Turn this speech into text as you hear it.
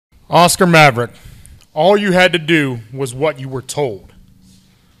Oscar Maverick, all you had to do was what you were told.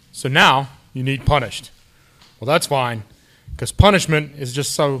 So now you need punished. Well, that's fine, because punishment is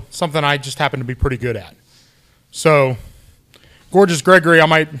just something I just happen to be pretty good at. So, Gorgeous Gregory,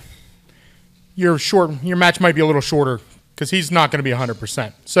 your match might be a little shorter because he's not going to be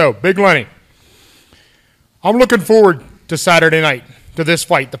 100%. So, Big Lenny, I'm looking forward to Saturday night, to this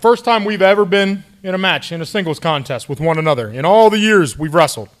fight. The first time we've ever been in a match, in a singles contest with one another, in all the years we've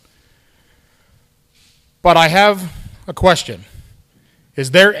wrestled. But I have a question.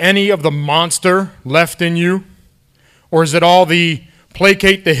 Is there any of the monster left in you? Or is it all the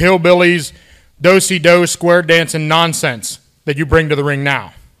placate the hillbillies, do-si-do, square dancing nonsense that you bring to the ring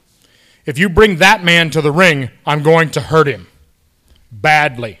now? If you bring that man to the ring, I'm going to hurt him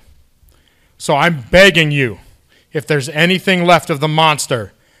badly. So I'm begging you, if there's anything left of the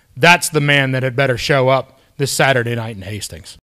monster, that's the man that had better show up this Saturday night in Hastings.